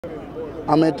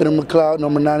I'm Anthony McCloud,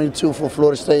 number 92 for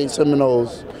Florida State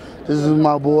Seminoles. This is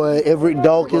my boy Everett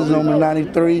Dawkins, number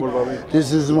 93.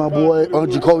 This is my boy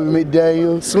Jacoby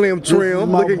McDaniel. Slim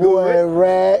Trim, looking good. My boy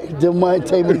Rat,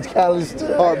 DeMonte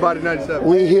McAllister. Hard body 97.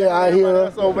 We out here.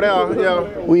 That's over there,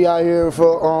 yeah. We out here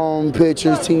for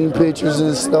pictures, team pictures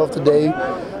and stuff today.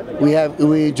 We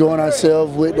enjoying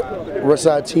ourselves with the rest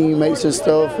of our teammates and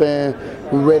stuff, and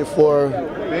we're ready for,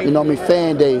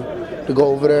 fan day to go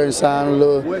over there and sign a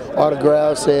little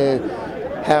autographs and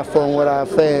have fun with our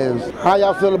fans. How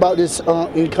y'all feel about this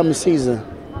incoming season?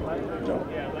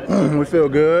 We feel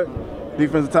good.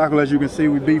 Defensive tackle, as you can see,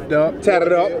 we beefed up,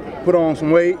 tatted up, put on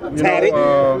some weight. Tatted?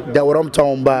 That's what I'm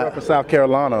talking about. Repping South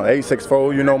Carolina,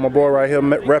 864. My boy right here,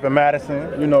 repping Madison.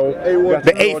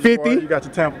 The 850. You got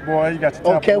your Tampa boy. You got your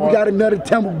Tampa boy. We got another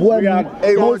Tampa boy. We got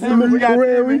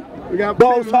A1. We got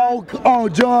Boss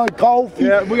Hog, John Coffey,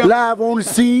 live on the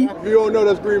scene. If you don't know,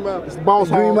 that's Green Mountain. It's Boss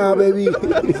Hog. Green Mountain, baby.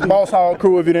 It's Boss Hog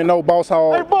crew. If you didn't know, Boss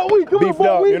Hog beefed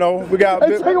up. We got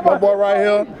my boy right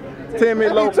here. Timmy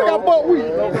Loco.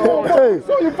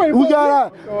 We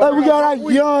got our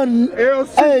young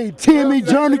Timmy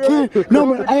Jernigan,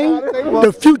 number 8,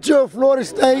 the future of Florida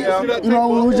State.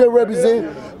 We just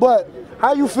represent. But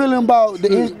how you feeling about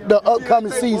the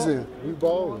upcoming season? We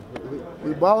balling.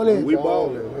 We balling. We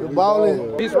balling. We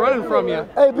balling. He's running from you.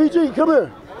 Hey, BG, come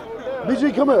here.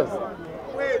 BG, come here.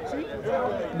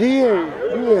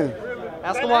 DN.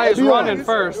 Ask him why he's running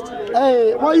first.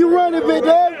 Hey, why you running, big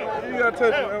dad? You gotta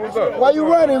touch it, man. What's up? Why you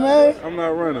running, man? I'm not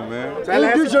running, man.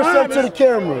 Introduce yourself to the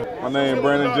camera. My name is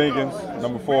Brandon Jenkins,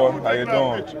 number 4. How you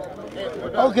doing?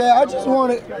 Okay,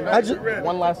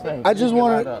 One last thing. I just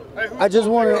wanted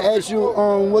to ask you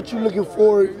what you looking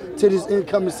forward to this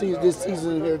incoming season, this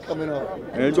season here coming up.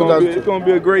 And it's gonna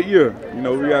be a great year.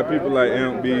 We got people like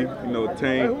MB,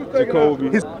 Tank, Jacoby.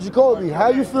 Jacoby, how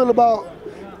you feel about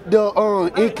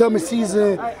the incoming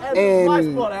season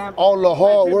and all the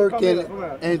hard work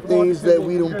and things that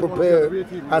we done prepared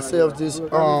ourselves this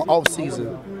off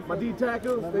season?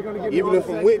 Even if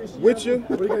I'm with you,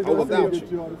 I'm without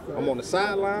you. I'm on the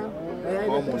sideline, I'm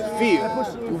on the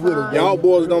field. Y'all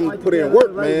boys don't put in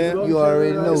work, man. You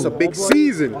already know. It's a big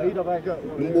season.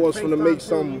 Them boys finna make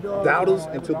some doubters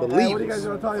into believers.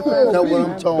 That's what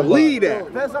I'm talking Believe that.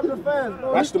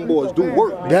 Watch them boys do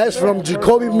work, man. That's from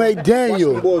Jacoby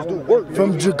McDaniel. Watch them boys do work, man.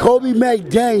 From Jacoby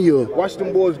McDaniel. Watch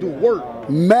them boys do work.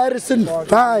 Madison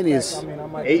finest.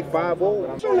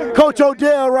 850. Coach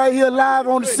Odell right here live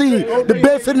on the scene. The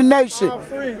best in the nation.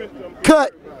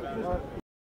 Cut.